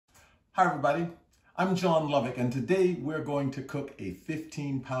Hi everybody, I'm John Lovick and today we're going to cook a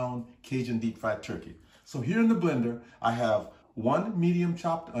 15-pound Cajun deep fried turkey. So here in the blender I have 1 medium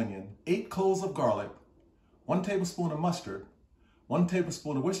chopped onion, 8 cloves of garlic, 1 tablespoon of mustard, 1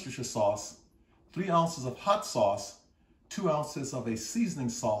 tablespoon of Worcestershire sauce, 3 ounces of hot sauce, 2 ounces of a seasoning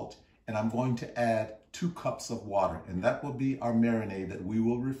salt, and I'm going to add 2 cups of water, and that will be our marinade that we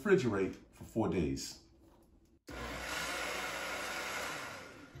will refrigerate for 4 days.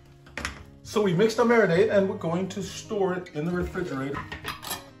 So we mixed our marinade and we're going to store it in the refrigerator.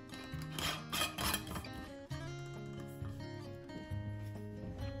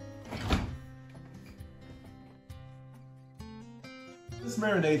 This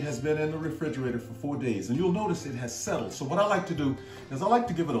marinade has been in the refrigerator for 4 days and you'll notice it has settled. So what I like to do is I like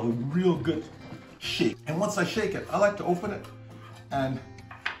to give it a real good shake. And once I shake it, I like to open it and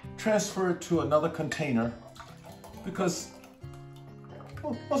transfer it to another container because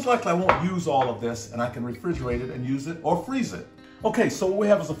most likely I won't use all of this and I can refrigerate it and use it or freeze it. Okay, so what we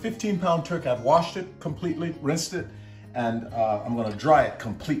have is a 15-pound turkey. I've washed it completely, rinsed it, and I'm gonna dry it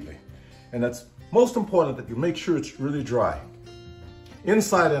completely. And that's most important that you make sure it's really dry,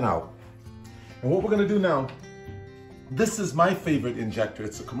 inside and out. And what we're gonna do now, this is my favorite injector.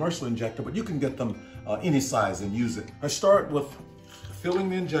 It's a commercial injector, but you can get them any size and use it. I start with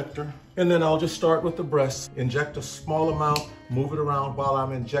filling the injector, and then I'll just start with the breast. Inject a small amount, move it around while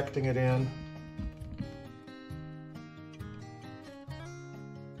I'm injecting it in.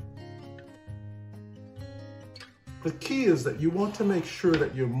 The key is that you want to make sure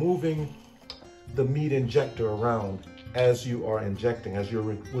that you're moving the meat injector around as you are injecting. As you're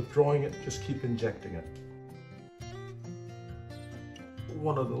withdrawing it, just keep injecting it.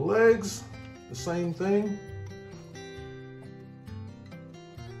 One of the legs, the same thing.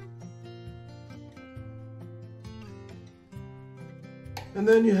 And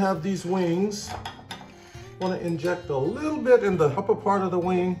then you have these wings. Want to inject a little bit in the upper part of the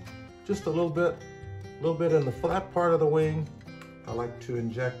wing, just a little bit in the flat part of the wing. I like to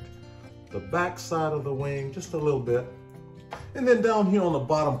inject the back side of the wing, just a little bit. And then down here on the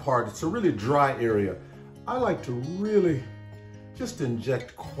bottom part, it's a really dry area. I like to really just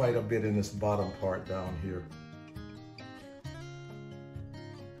inject quite a bit in this bottom part down here.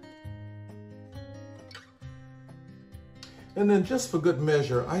 And then just for good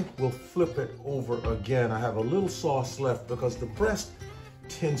measure, I will flip it over again. I have a little sauce left because the breast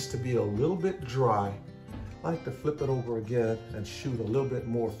tends to be a little bit dry. I like to flip it over again and shoot a little bit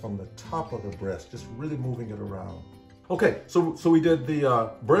more from the top of the breast, just really moving it around. Okay, so we did the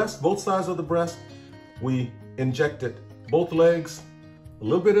breast, both sides of the breast. We injected both legs, a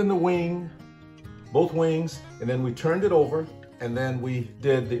little bit in the wing, both wings, and then we turned it over. And then we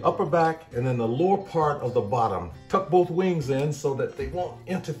did the upper back and then the lower part of the bottom. Tuck both wings in so that they won't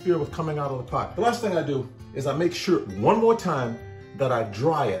interfere with coming out of the pot. The last thing I do is I make sure one more time that I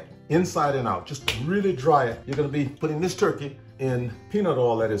dry it inside and out. Just really dry it. You're gonna be putting this turkey in peanut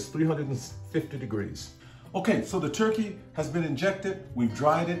oil that is 350 degrees. Okay, so the turkey has been injected, we've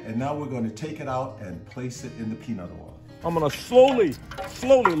dried it, and now we're going to take it out and place it in the peanut oil. I'm gonna slowly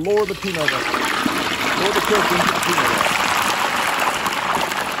lower the peanut oil. Lower the turkey into the peanut oil.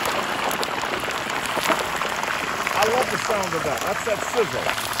 I love the sound of that. That's that sizzle.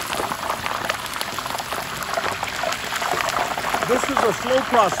 This is a slow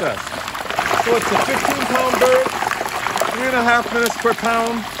process. So it's a 15-pound bird, 3.5 minutes per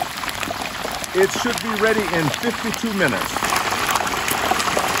pound. It should be ready in 52 minutes.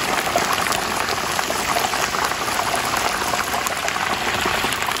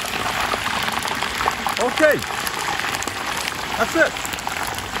 Okay, that's it.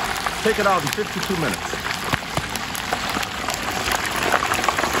 Take it out in 52 minutes.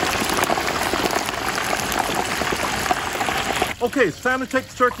 Okay, it's time to take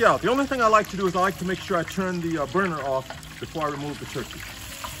the turkey out. The only thing I like to do is I like to make sure I turn the burner off before I remove the turkey.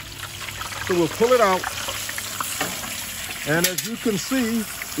 So we'll pull it out. And as you can see,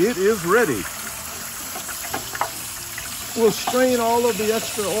 it is ready. We'll strain all of the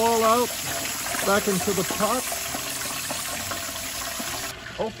extra oil out back into the pot.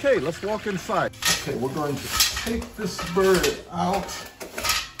 Okay, let's walk inside. Okay, we're going to take this bird out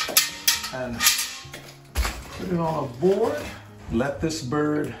and put it on a board. Let this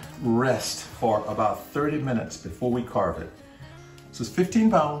bird rest for about 30 minutes before we carve it. This is 15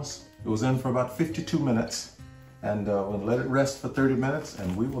 pounds. It was in for about 52 minutes. And we'll let it rest for 30 minutes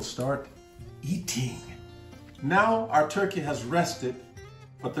and we will start eating. Now our turkey has rested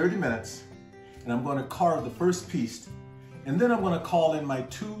for 30 minutes and I'm going to carve the first piece. And then I'm going to call in my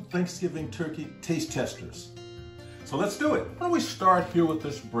 2 Thanksgiving turkey taste testers. So let's do it. Why don't we start here with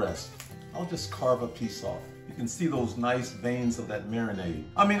this breast? I'll just carve a piece off. You can see those nice veins of that marinade.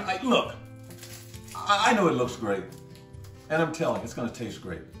 I mean, look, I know it looks great. And I'm telling you, it's gonna taste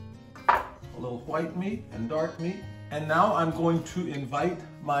great. A little white meat and dark meat. And now I'm going to invite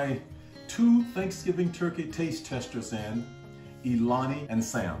my 2 Thanksgiving turkey taste testers in, Ilani and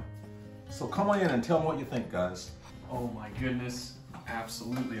Sam. So come on in and tell me what you think, guys. Oh my goodness,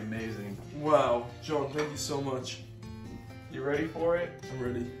 absolutely amazing. Wow, John, thank you so much. You ready for it? I'm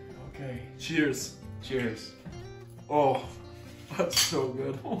ready. Okay. Cheers. Cheers. Oh, that's so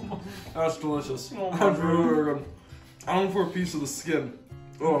good. That's delicious. Oh my That's really good. I'm for a piece of the skin.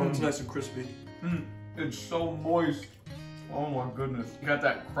 Oh, it's nice and crispy. It's so moist. Oh my goodness. You got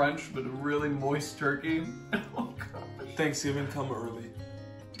that crunch, but a really moist turkey. Oh gosh. Thanksgiving come early.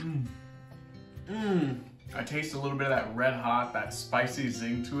 I taste a little bit of that red hot, that spicy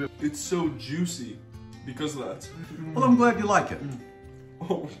zing to it. It's so juicy because of that. Well, I'm glad you like it.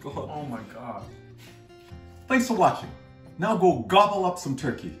 Oh my god. Oh my god. Thanks for watching. Now go gobble up some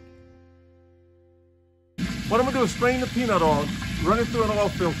turkey. What I'm gonna do is strain the peanut oil, run it through an oil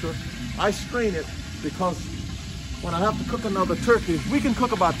filter. I strain it because when I have to cook another turkey, we can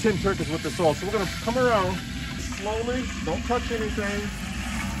cook about 10 turkeys with this oil. So we're gonna come around slowly, don't touch anything,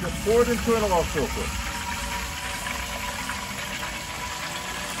 just pour it into an oil filter.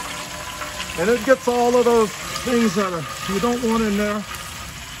 And it gets all of those things that you don't want in there.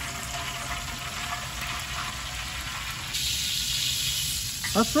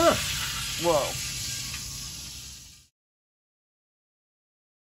 That's it. Wow.